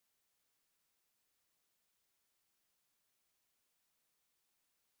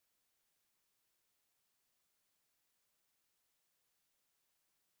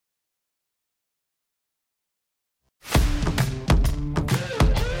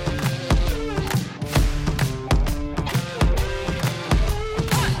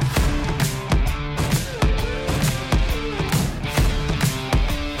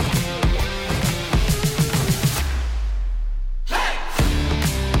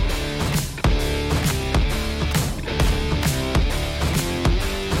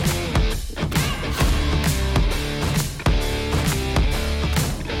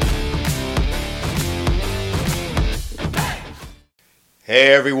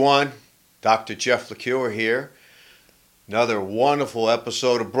Hey everyone, Dr. Jeff LaCure here. Another wonderful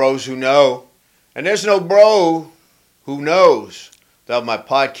episode of Bros Who Know. And there's no bro who knows without my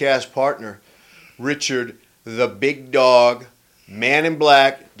podcast partner, Richard the Big Dog, Man in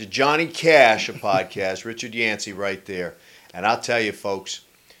Black, the Johnny Cash of podcast, Richard Yancey right there. And I'll tell you folks,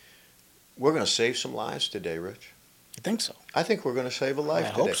 we're going to save some lives today, Rich. You think so? I think we're going to save a life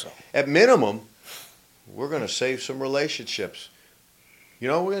today. I hope so. At minimum, we're going to save some relationships. You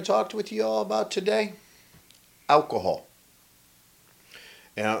know what we're going to talk with you all about today? Alcohol.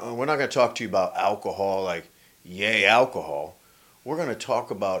 And we're not going to talk to you about alcohol like, yay, alcohol. We're going to talk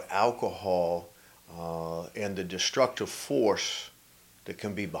about alcohol and the destructive force that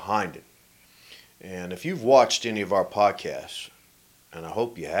can be behind it. And if you've watched any of our podcasts, and I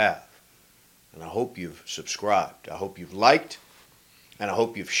hope you have, and I hope you've subscribed, I hope you've liked, and I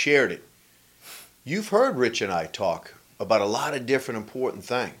hope you've shared it, you've heard Rich and I talk about a lot of different important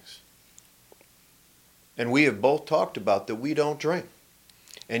things. And we have both talked about that we don't drink.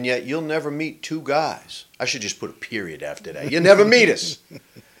 And yet you'll never meet two guys. I should just put a period after that. You'll never meet us.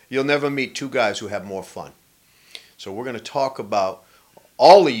 You'll never meet two guys who have more fun. So we're going to talk about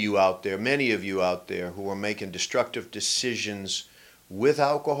all of you out there, many of you out there who are making destructive decisions with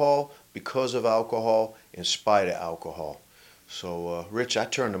alcohol, because of alcohol, in spite of alcohol. So, Rich, I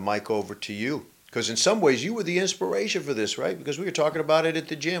turn the mic over to you. Because in some ways, you were the inspiration for this, right? Because we were talking about it at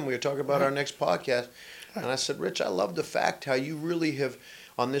the gym. We were talking about our next podcast. And I said, Rich, I love the fact how you really have,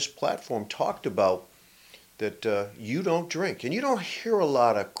 on this platform, talked about that you don't drink. And you don't hear a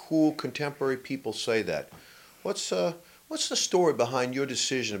lot of cool contemporary people say that. What's the story behind your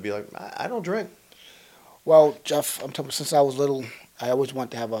decision to be like, I don't drink? Well, Jeff, I'm talking since I was little, I always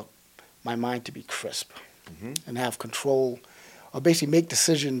wanted to have my mind to be crisp and have control, or basically make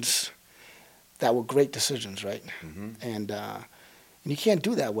decisions that were great decisions, right? And you can't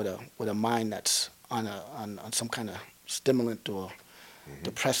do that with a mind that's on some kind of stimulant or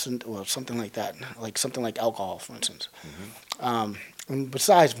depressant or something like that, like something like alcohol, for instance. And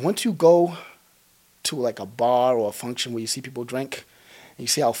besides, once you go to like a bar or a function where you see people drink, and you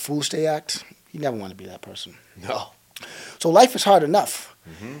see how foolish they act, you never want to be that person. No. So life is hard enough,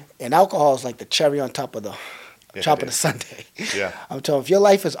 and alcohol is like the cherry on top of the sundae. Yeah. I'm telling you, if your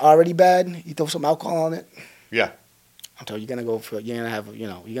life is already bad, you throw some alcohol on it. Yeah. I'm telling you, you're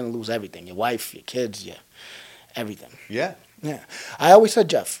gonna lose everything. Your wife, your kids, everything. Yeah. Yeah. I always said,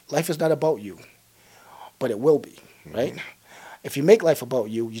 Jeff, life is not about you, but it will be, right? If you make life about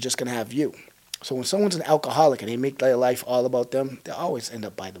you, you're just gonna have you. So when someone's an alcoholic and they make their life all about them, they always end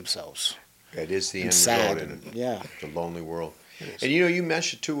up by themselves. It is the end sad, result in it. Yeah. The lonely world. And you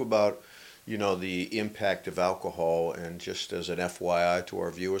mentioned too about the impact of alcohol, and just as an FYI to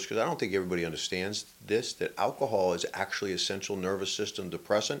our viewers, because I don't think everybody understands this, that alcohol is actually a central nervous system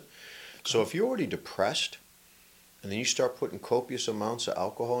depressant. So if you're already depressed and then you start putting copious amounts of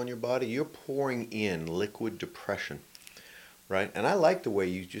alcohol in your body, you're pouring in liquid depression, right? And I like the way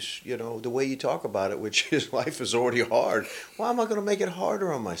you just, the way you talk about it, which is life is already hard. Why am I going to make it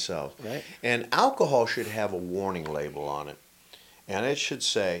harder on myself? Right. And alcohol should have a warning label on it. And it should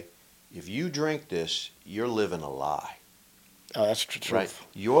say, if you drink this, you're living a lie. Oh, that's the truth. Right?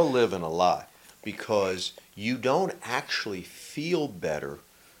 You're living a lie because you don't actually feel better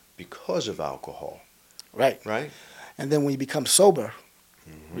because of alcohol. Right. Right? And then when you become sober,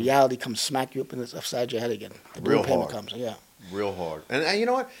 reality comes smack you up upside your head again. The Real payment hard. comes, yeah. Real hard. And you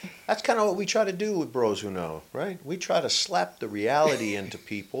know what? That's kind of what we try to do with Bros Who Know, right? We try to slap the reality into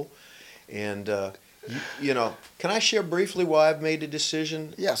people. And, can I share briefly why I've made a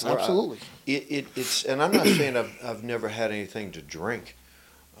decision? Yes, absolutely. It's and I'm not saying I've never had anything to drink.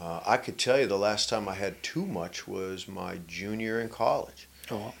 I could tell you the last time I had too much was my junior year in college.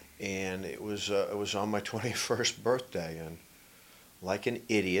 Oh. And it was on my 21st birthday, and like an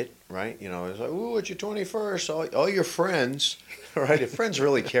idiot, right? It was like, ooh, it's your 21st. All your friends, right? If friends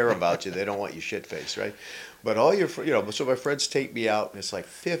really care about you, they don't want you shit-faced, right? But all your, so my friends take me out, and it's like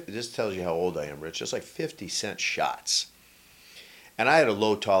 50, this tells you how old I am, Rich. It's like 50-cent shots. And I had a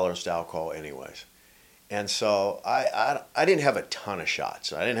low tolerance to alcohol anyways. And so I didn't have a ton of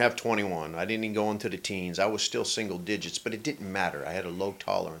shots. I didn't have 21. I didn't even go into the teens. I was still single digits, but it didn't matter. I had a low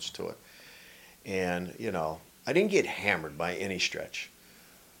tolerance to it. And, I didn't get hammered by any stretch.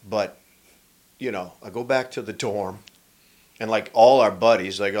 But, I go back to the dorm, and like all our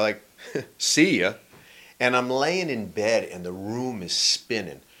buddies, they go like, see ya. And I'm laying in bed, and the room is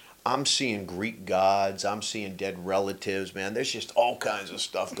spinning. I'm seeing Greek gods. I'm seeing dead relatives, man. There's just all kinds of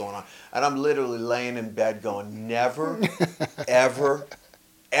stuff going on. And I'm literally laying in bed going, never, ever,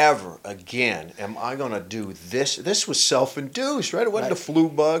 ever again am I going to do this. This was self-induced, right? It wasn't Right. the flu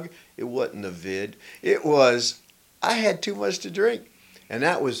bug. It wasn't the vid. It was I had too much to drink, and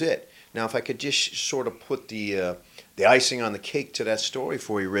that was it. Now, if I could just sort of put the icing on the cake to that story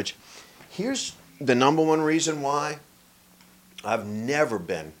for you, Rich, here's the number one reason why I've never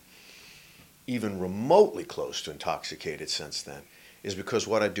been even remotely close to intoxicated since then is because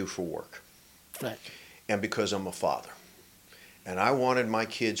what I do for work. Right. And because I'm a father. And I wanted my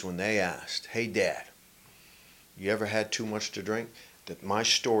kids, when they asked, hey, Dad, you ever had too much to drink? That my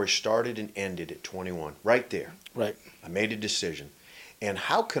story started and ended at 21, right there. Right. I made a decision. And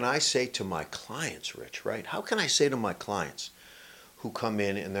how can I say to my clients, Rich, right? How can I say to my clients who come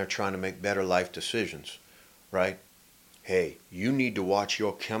in and they're trying to make better life decisions, right? Hey, you need to watch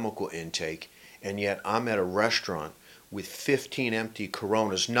your chemical intake, and yet I'm at a restaurant with 15 empty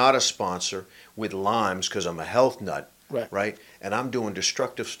Coronas, not a sponsor, with limes because I'm a health nut, right? And I'm doing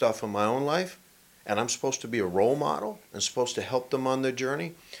destructive stuff in my own life, and I'm supposed to be a role model and supposed to help them on their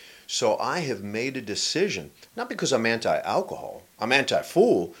journey. So I have made a decision, not because I'm anti-alcohol, I'm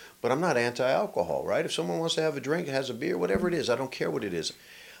anti-fool, but I'm not anti-alcohol, right? If someone wants to have a drink, has a beer, whatever it is, I don't care what it is.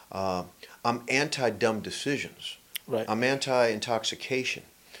 I'm anti-dumb decisions. Right. I'm anti-intoxication.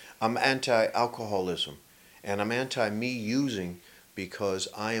 I'm anti-alcoholism. And I'm anti-me using because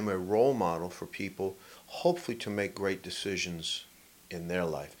I am a role model for people, hopefully to make great decisions in their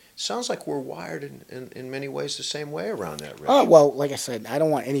life. Sounds like we're wired in many ways the same way around that, Rich. Well, like I said, I don't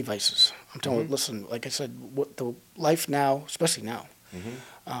want any vices. I'm telling you, listen, like I said, what the life now, especially now,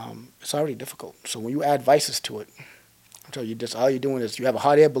 it's already difficult. So when you add vices to it, I'm telling you, just all you're doing is you have a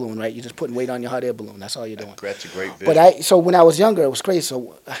hot air balloon, right? You're just putting weight on your hot air balloon. That's all you're doing. That's a great vision. But so when I was younger, it was crazy.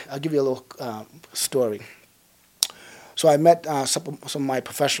 So I'll give you a little story. So I met some of my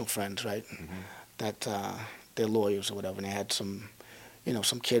professional friends, right? That they're lawyers or whatever, and they had some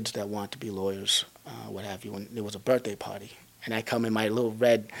kids that want to be lawyers, what have you. And there was a birthday party, and I come in my little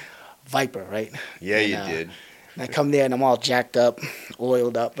red Viper, right? Yeah, and, you did. And I come there, and I'm all jacked up,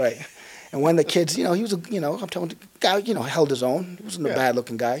 oiled up, right? And one of the kids, he was I'm telling you, the guy, held his own. He wasn't a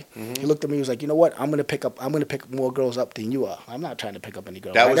bad-looking guy. He looked at me, he was like, you know what? I'm gonna pick more girls up than you are. I'm not trying to pick up any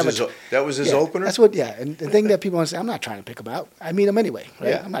girls. That was his opener? That's what, yeah. And the thing that people want to say, I'm not trying to pick them out. I meet them anyway, right?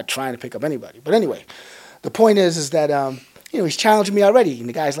 Yeah. I'm not trying to pick up anybody. But anyway, the point is that, he's challenging me already, and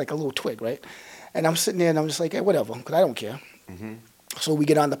the guy's like a little twig, right? And I'm sitting there, and I'm just like, hey, whatever, because I don't care. So we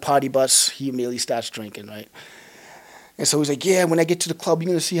get on the party bus. He immediately starts drinking, right? And so he's like, yeah, when I get to the club, you're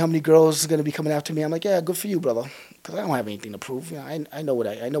going to see how many girls are going to be coming after me. I'm like, yeah, good for you, brother, because I don't have anything to prove. I know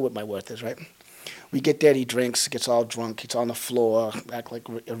what my worth is, right? We get there, he drinks, gets all drunk, he's on the floor, act like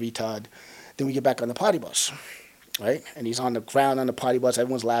a retard. Then we get back on the party bus, right? And he's on the ground on the party bus.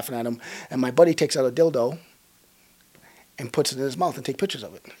 Everyone's laughing at him. And my buddy takes out a dildo and puts it in his mouth and take pictures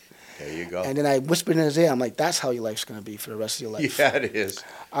of it. There you go. And then I whispered in his ear, I'm like, that's how your life's going to be for the rest of your life. Yeah, it is.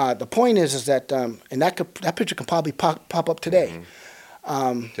 The point is that, and that picture can probably pop up today.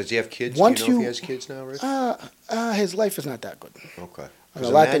 Does he have kids? Do you know if he has kids now, Rich? His life is not that good. Okay. A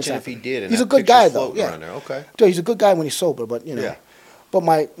lot of things imagine if he happen. did. And He's that a good picture's guy, though. floating Yeah. around there. Okay. So he's a good guy when he's sober, but Yeah. But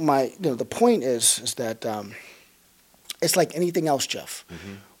my the point is that it's like anything else, Jeff.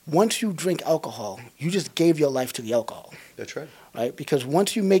 Once you drink alcohol, you just gave your life to the alcohol. That's right. Right? Because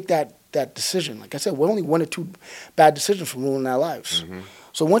once you make that decision, like I said, we're only 1 or 2 bad decisions from ruining our lives.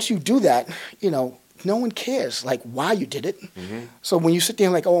 So once you do that, no one cares like why you did it. So when you sit there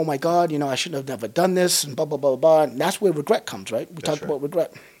and like, oh my God, I shouldn't have never done this and blah blah blah blah, and that's where regret comes, right? We talked about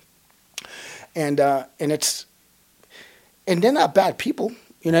regret, and they're not bad people.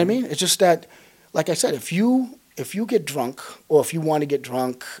 You know what I mean? It's just that, like I said, if you get drunk or if you want to get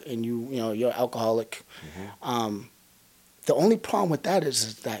drunk and you're alcoholic, the only problem with that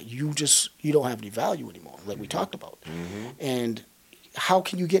is that you don't have any value anymore, like we talked about. And how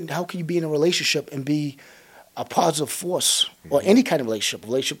can you be in a relationship and be a positive force or any kind of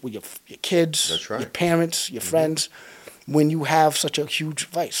relationship with your kids, That's right. your parents, your friends, when you have such a huge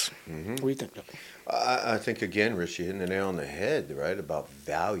vice? What do you think? I think, again, Rich, you hit the nail on the head, right, about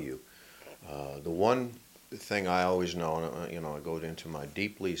value. The one thing I always know, and I go into my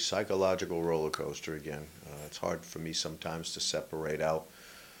deeply psychological roller coaster again. It's hard for me sometimes to separate out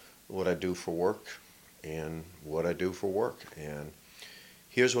what I do for work and what I do for work. And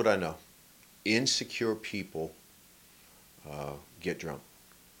here's what I know. Insecure people get drunk.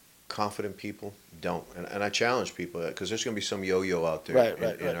 Confident people don't. And I challenge people, because there's going to be some yo-yo out there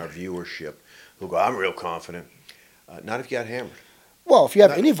in our viewership who go, I'm real confident. Not if you got hammered. Well, if you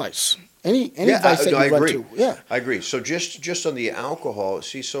have any vice, any vice that you run to. Yeah, I agree. So just on the alcohol,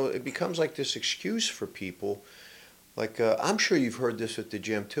 see, so it becomes like this excuse for people Like, I'm sure you've heard this at the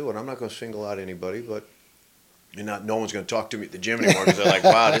gym too, and I'm not going to single out anybody, but no one's going to talk to me at the gym anymore because they're like,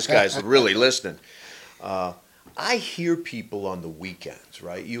 wow, this guy's really listening. I hear people on the weekends,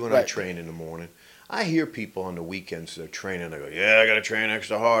 right? You and I Right. train in the morning. I hear people on the weekends they're training. They go, yeah, I got to train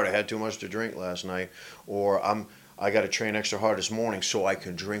extra hard. I had too much to drink last night, or I got to train extra hard this morning so I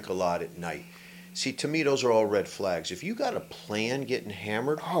can drink a lot at night. See, to me, those are all red flags. If you got a plan getting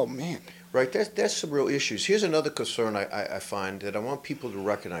hammered, Oh man. right, that's some real issues. Here's another concern I find that I want people to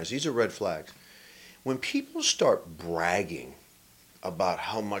recognize. These are red flags. When people start bragging about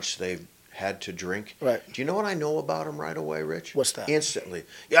how much they've had to drink, Right. do you know what I know about them right away, Rich? What's that? Instantly.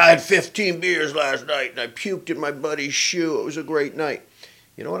 Yeah, I had 15 beers last night and I puked in my buddy's shoe. It was a great night.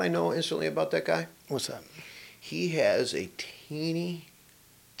 You know what I know instantly about that guy? What's that? He has a teeny,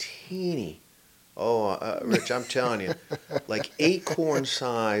 Rich, I'm telling you, like acorn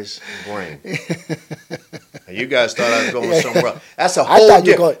size brain. And you guys thought I was going somewhere else. That's a whole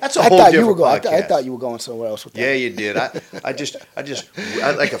different. That's a whole different podcast. I thought you were going somewhere else with that. Yeah, you did. I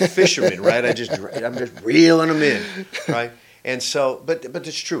like a fisherman, right? I'm just reeling them in, right? And so, but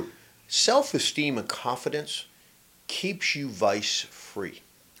it's true. Self-esteem and confidence keeps you vice free.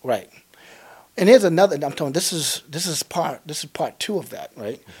 Right. And here's another. I'm telling you, this is part two of that,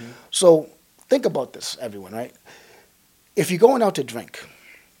 right? Mm-hmm. So think about this, everyone, right? If you're going out to drink,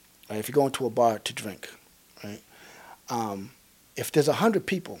 right? If you're going to a bar to drink, right? If there's 100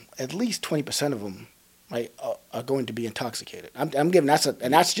 people, at least 20% of them, right, are going to be intoxicated. I'm giving that's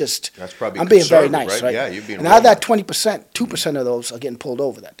probably I'm being very nice, right? right? Yeah, you're being. And out of that 20%, 2% of those are getting pulled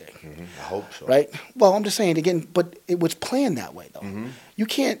over that day. Mm-hmm. I hope so. Right? Well, I'm just saying again, but it was planned that way though. Mm-hmm. You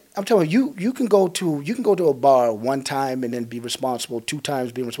can't. I'm telling you, you can go to a bar one time and then be responsible, 2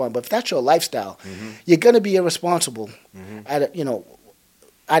 times being responsible. But if that's your lifestyle, you're gonna be irresponsible.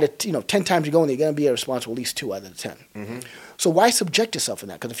 Out of 10 times you go in there, you're gonna be irresponsible at least 2 out of the 10. Mm-hmm. So why subject yourself in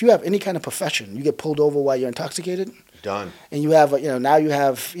that? Because if you have any kind of profession, you get pulled over while you're intoxicated. Done. And you have,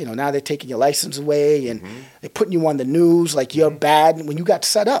 now they're taking your license away and they're putting you on the news like you're bad when you got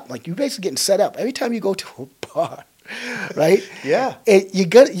set up. Like you're basically getting set up every time you go to a bar, right? Yeah.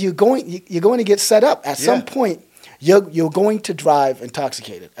 You're going to get set up at some point. You're going to drive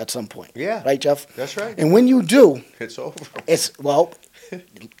intoxicated at some point. Yeah. Right, Jeff? That's right. And when you do, It's over.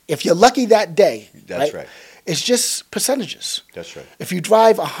 if you're lucky that day, That's right. It's just percentages. That's right. If you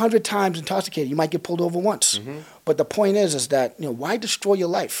drive 100 times intoxicated, you might get pulled over once. But the point is that why destroy your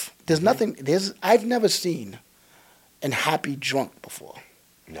life? There's nothing. I've never seen an happy drunk before.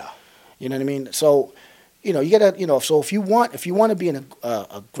 No. You know what I mean? So, you gotta, so if you want to be in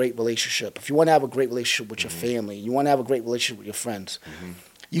a great relationship, if you want to have a great relationship with your family, you want to have a great relationship with your friends,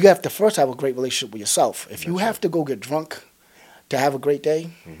 you have to first have a great relationship with yourself. If you have to go get drunk to have a great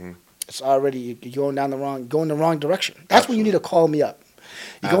day, it's already you're going in the wrong direction. That's when you need to call me up.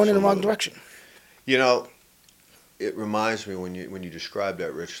 You're going in the wrong direction. It reminds me when you described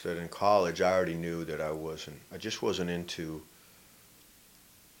that, Rich, that in college I already knew that I wasn't into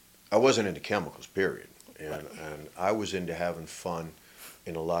chemicals, period. And I was into having fun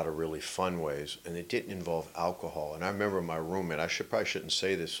in a lot of really fun ways, and it didn't involve alcohol. And I remember my roommate, probably shouldn't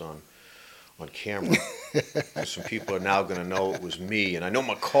say this on camera, because some people are now going to know it was me, and I know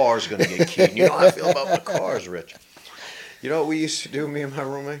my car's going to get keyed. You know how I feel about my cars, Rich. You know what we used to do, me and my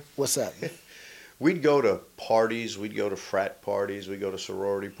roommate? What's that? We'd go to parties. We'd go to frat parties. We'd go to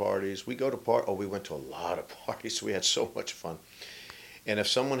sorority parties. We went to a lot of parties. We had so much fun. And if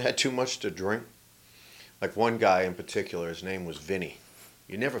someone had too much to drink, like one guy in particular, his name was Vinny.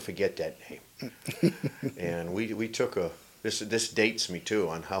 You never forget that name. And we took this dates me too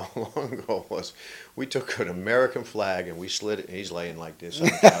on how long ago it was. We took an American flag and we slid it. He's laying like this on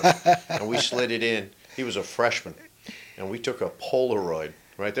the couch, and we slid it in. He was a freshman, and we took a Polaroid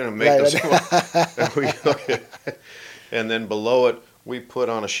right there and made those. And then below it, we put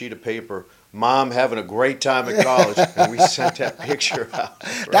on a sheet of paper, "Mom having a great time at college," and we sent that picture out.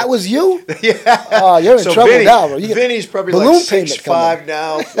 Right? That was you? Yeah. Oh, you're in trouble now, bro. Vinny's probably balloon like payment 6'5"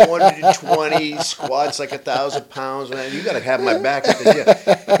 now, 420, squats like 1,000 pounds. Man, you got to have my back at the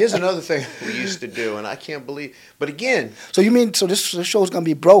gym. Here's another thing we used to do, and I can't believe. But again, so this show's gonna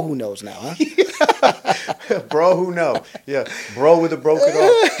be Bro Who Knows now, huh? Bro who know? Yeah, bro with a broken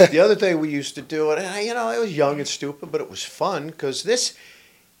arm. The other thing we used to do, and I was young and stupid, but it was fun because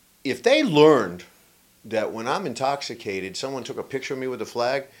if they learned that when I'm intoxicated, someone took a picture of me with a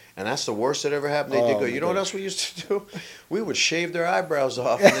flag, and that's the worst that ever happened, they'd go, you know what else we used to do? We would shave their eyebrows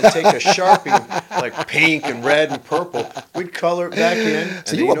off and then take a Sharpie, like pink and red and purple. We'd color it back in, and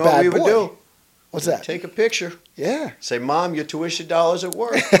So you know what we would do? What's that? Take a picture. Yeah. Say, Mom, your tuition dollars at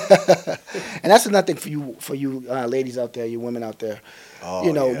work. And that's another thing for you ladies out there, you women out there. Oh,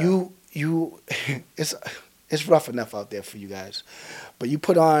 You know, yeah. you it's rough enough out there for you guys, but you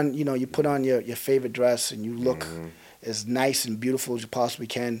put on your favorite dress and you look as nice and beautiful as you possibly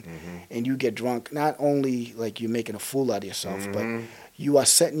can, and you get drunk. Not only like you're making a fool out of yourself, but you are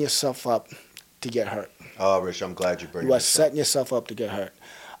setting yourself up to get hurt. Oh, Rich, I'm glad you bring You are this up. setting yourself up to get hurt,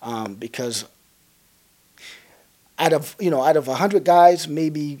 because out of 100 guys,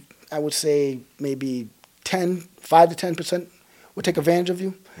 maybe I would say maybe 5 to 10% would take advantage of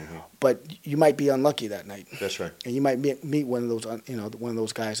you, but you might be unlucky that night. That's right. And you might meet one of those one of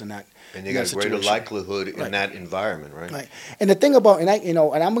those guys in that. And you got a greater likelihood in that environment, right? Right. And the thing about and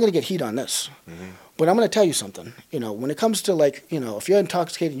I'm going to get heat on this, but I'm going to tell you something. When it comes to if you're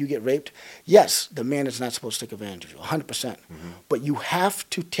intoxicated and you get raped, yes, the man is not supposed to take advantage of you, 100%. But you have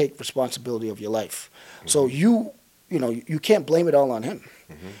to take responsibility of your life. So you can't blame it all on him.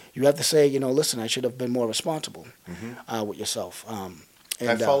 You have to say, listen, I should have been more responsible with yourself. Can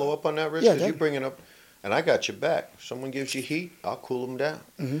I follow up on that, Rich? Yeah, Because you bring it up, and I got your back. If someone gives you heat, I'll cool them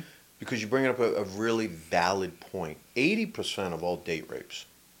down. Because you bring up a really valid point. 80% of all date rapes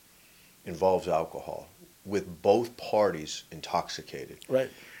involves alcohol, with both parties intoxicated. Right.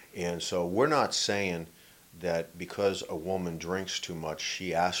 And so we're not saying that because a woman drinks too much,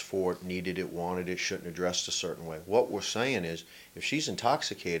 she asked for it, needed it, wanted it, shouldn't have dressed a certain way. What we're saying is, if she's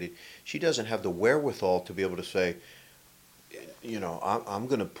intoxicated, she doesn't have the wherewithal to be able to say, I'm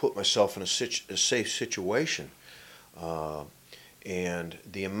going to put myself in a safe situation. And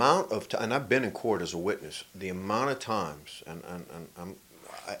the amount of time, and I've been in court as a witness, the amount of times, and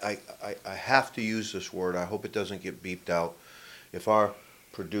I have to use this word, I hope it doesn't get beeped out. If our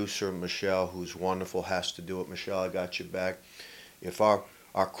producer, Michelle, who's wonderful, has to do it, Michelle, I got your back. If our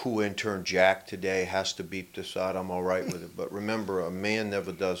cool intern, Jack, today has to beep this out, I'm all right with it. But remember, a man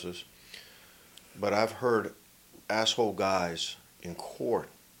never does this. But I've heard asshole guys in court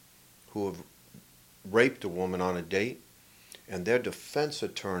who have raped a woman on a date, and their defense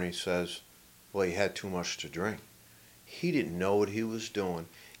attorney says, well, he had too much to drink. He didn't know what he was doing.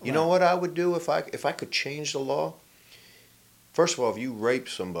 You know what I would do if I could change the law? First of all, if you rape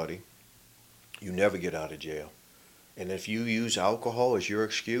somebody, you never get out of jail. And if you use alcohol as your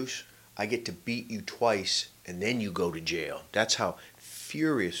excuse, I get to beat you twice, and then you go to jail. That's how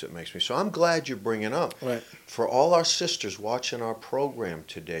furious it makes me. So I'm glad you're bringing up. Right. For all our sisters watching our program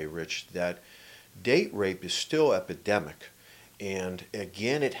today, Rich, that date rape is still epidemic. And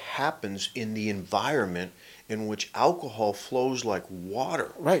again, it happens in the environment in which alcohol flows like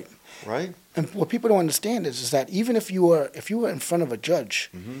water. Right. Right? And what people don't understand is that even if you were in front of a judge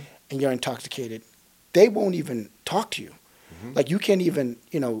and you're intoxicated, they won't even talk to you. Like you can't even,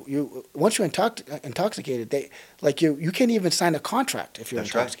 once you're intoxicated, you can't even sign a contract if you're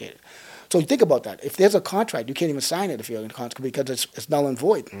intoxicated. Right. So you think about that. If there's a contract, you can't even sign it if you're intoxicated because it's null and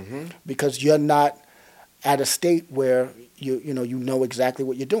void. Because you're not at a state where you know exactly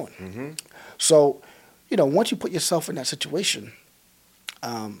what you're doing. So, once you put yourself in that situation,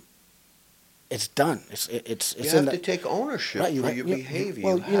 it's done. You have to take ownership for your behavior.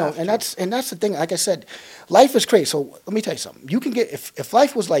 Well, and that's the thing. Like I said, life is crazy. So let me tell you something. You can get if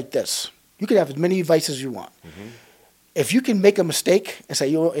life was like this, you could have as many vices as you want. If you can make a mistake and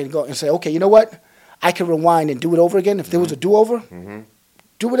say okay, you know what, I can rewind and do it over again. If there was a do-over,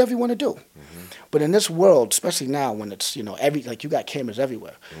 do whatever you want to do. But in this world, especially now when it's you got cameras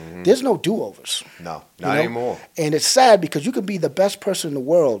everywhere, there's no do-overs. No, not anymore. And it's sad because you could be the best person in the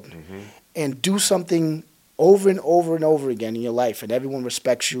world and do something over and over and over again in your life, and everyone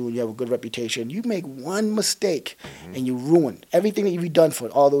respects you, and you have a good reputation. You make one mistake, and you ruin everything that you've done for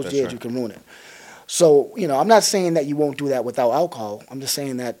all those years. Right. You can ruin it. So, I'm not saying that you won't do that without alcohol. I'm just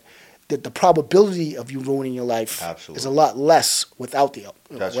saying that the probability of you ruining your life is a lot less without the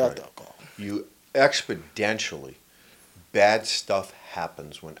alcohol. You exponentially, bad stuff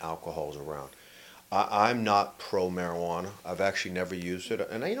happens when alcohol's around. I'm not pro-marijuana. I've actually never used it.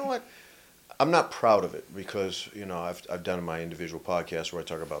 And you know what? I'm not proud of it because, I've done my individual podcast where I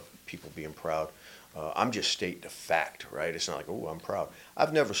talk about people being proud. I'm just stating a fact, right? It's not like, oh, I'm proud.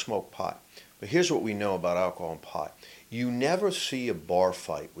 I've never smoked pot. But here's what we know about alcohol and pot. You never see a bar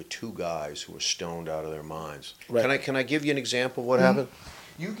fight with two guys who are stoned out of their minds. Right. Can I give you an example of what happened?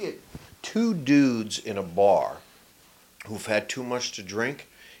 You get two dudes in a bar who've had too much to drink,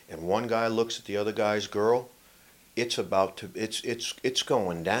 and one guy looks at the other guy's girl. It's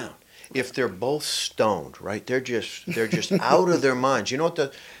going down. If they're both stoned, right? They're just out of their minds. You know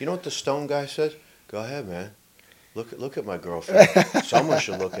what the stoned guy says? Go ahead, man. Look at my girlfriend. Someone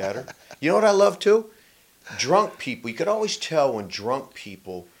should look at her. You know what I love too? Drunk people. You could always tell when drunk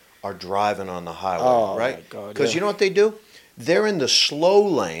people are driving on the highway, Oh right? my God! Because Yeah. you know what they do? They're in the slow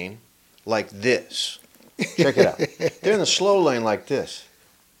lane like this. Check it out. They're in the slow lane like this,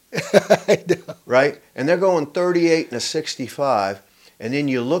 I know. right? And they're going 38 and a 65, and then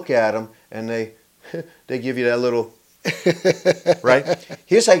you look at them and they give you that little, right?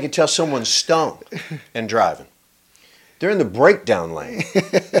 Here's how you can tell someone's stoned and driving. They're in the breakdown lane.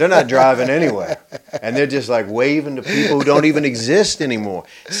 They're not driving anywhere. And they're just like waving to people who don't even exist anymore.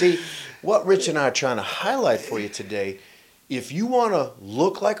 See, what Rich and I are trying to highlight for you today, if you want to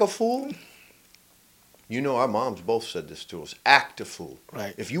look like a fool, you know our moms both said this to us, act a fool.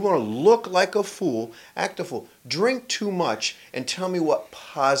 Right. If you want to look like a fool, act a fool. Drink too much and tell me what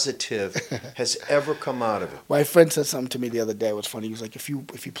positive has ever come out of it. My friend said something to me the other day. It was funny. He was like, if you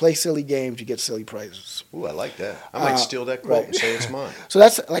play silly games, you get silly prizes. Ooh, I like that. I might steal that quote and say it's mine. So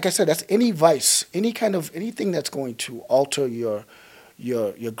that's, like I said, that's any vice, anything that's going to alter your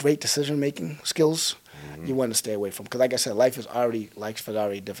great decision making skills. You want to stay away from, because like I said, life is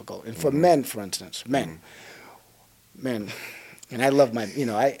already difficult. And for men, for instance, men, and I love my,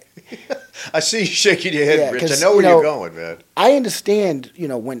 I see you shaking your head, Yeah, Rich. I 'cause, know where you're going, man. I understand,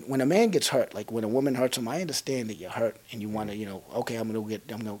 when a man gets hurt, like when a woman hurts him, I understand that you're hurt and you want to, okay, I'm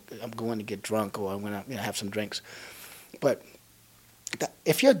going to get drunk, or I'm going to have some drinks. But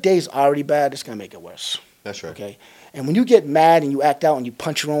if your day's already bad, it's going to make it worse. That's right. Okay? And when you get mad and you act out and you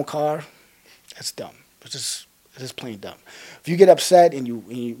punch your own car, that's dumb. It's just plain dumb. If you get upset and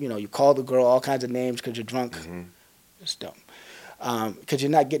you call the girl all kinds of names because you're drunk, it's dumb. Because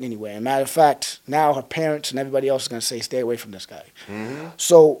you're not getting anywhere. And matter of fact, now her parents and everybody else is going to say, stay away from this guy.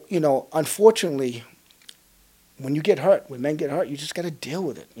 So, unfortunately, when you get hurt, when men get hurt, you just got to deal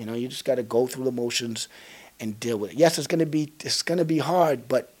with it. You just got to go through the motions and deal with it. Yes, it's going to be hard,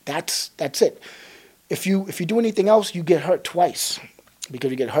 but that's it. If you do anything else, you get hurt twice.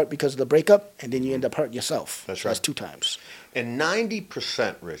 Because you get hurt because of the breakup, and then you end up hurting yourself. That's right. That's 2 times. And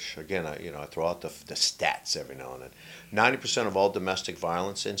 90%, Rich, again, I throw out the stats every now and then. 90% of all domestic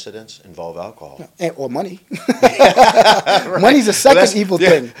violence incidents involve alcohol. Or money. Right. Money's a second evil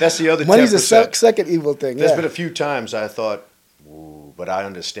thing. That's the other 10%. Money's a second evil thing. There's been a few times I thought, ooh, but I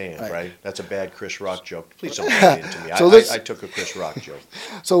understand, right? That's a bad Chris Rock joke. Please don't get into me. I took a Chris Rock joke.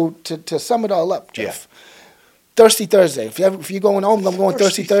 So to sum it all up, Jeff. Yeah. Thirsty Thursday. If you're going home, I'm going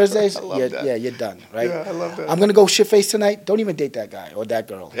Thirsty Thursdays. You're done, right? Yeah, I love that. I'm gonna go shit face tonight. Don't even date that guy or that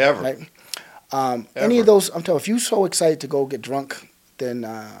girl. Ever. Right? Any of those, I'm telling you, if you're so excited to go get drunk, then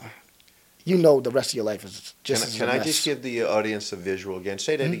the rest of your life is just. Can I just give the audience a visual again?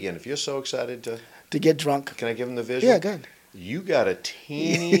 Say that again. If you're so excited to get drunk, can I give them the visual? Yeah, good. You got a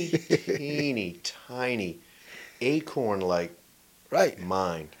teeny, tiny, acorn-like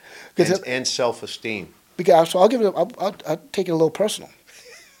mind and self-esteem. So I'll take it a little personal.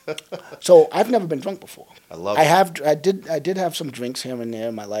 So I've never been drunk before. I love it. I did have some drinks here and there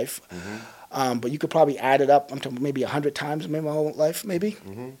in my life, but you could probably add it up. I'm talking maybe 100 times in my whole life, maybe.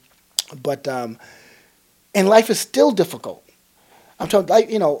 But and life is still difficult. I'm talking,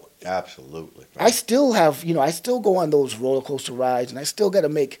 Absolutely. Right. I still have, I still go on those roller coaster rides, and I still got to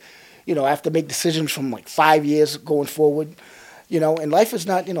make, I have to make decisions from like 5 years going forward, and life is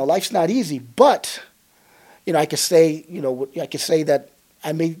not, life's not easy, but. I could say, that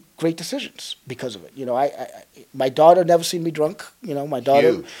I made great decisions because of it. My daughter never seen me drunk. My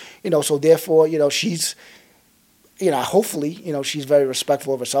daughter, Huge. So therefore, she's, hopefully, she's very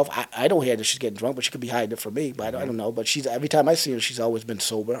respectful of herself. I don't hear that she's getting drunk, but she could be hiding it from me. But I don't know. But every time I see her, she's always been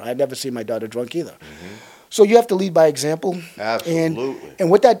sober. I've never seen my daughter drunk either. So you have to lead by example. Absolutely. And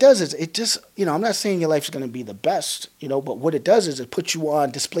what that does is it just, I'm not saying your life's going to be the best, but what it does is it puts you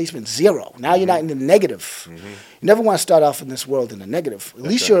on displacement 0. Now you're not in the negative. You never want to start off in this world in the negative. At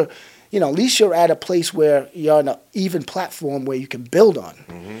least you're at a place where you're on an even platform where you can build on.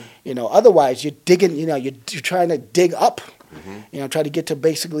 Otherwise you're digging, you're trying to dig up. Try to get to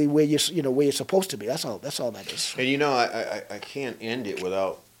basically where you're supposed to be. That's all that is. And I can't end it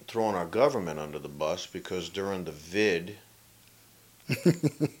without throwing our government under the bus, because during the vid,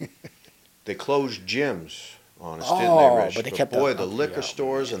 they closed gyms on us, didn't they, Rich? But they kept the liquor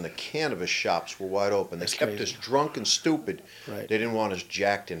stores and the cannabis shops were wide open. They kept us drunk and stupid. Right. They didn't want us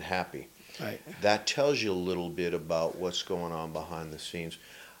jacked and happy. Right. That tells you a little bit about what's going on behind the scenes.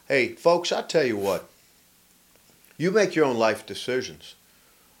 Hey, folks, I tell you what. You make your own life decisions,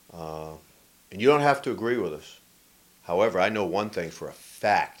 and you don't have to agree with us. However, I know one thing for a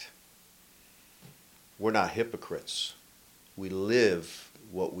fact. We're not hypocrites. We live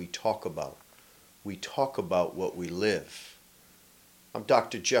what we talk about. We talk about what we live. I'm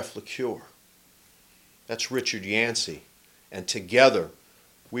Dr. Jeff LaCure. That's Richard Yancey. And together,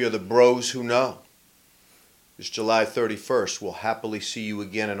 we are the bros who know. It's July 31st. We'll happily see you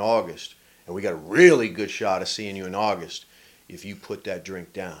again in August. And we got a really good shot of seeing you in August if you put that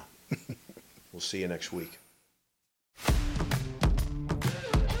drink down. We'll see you next week.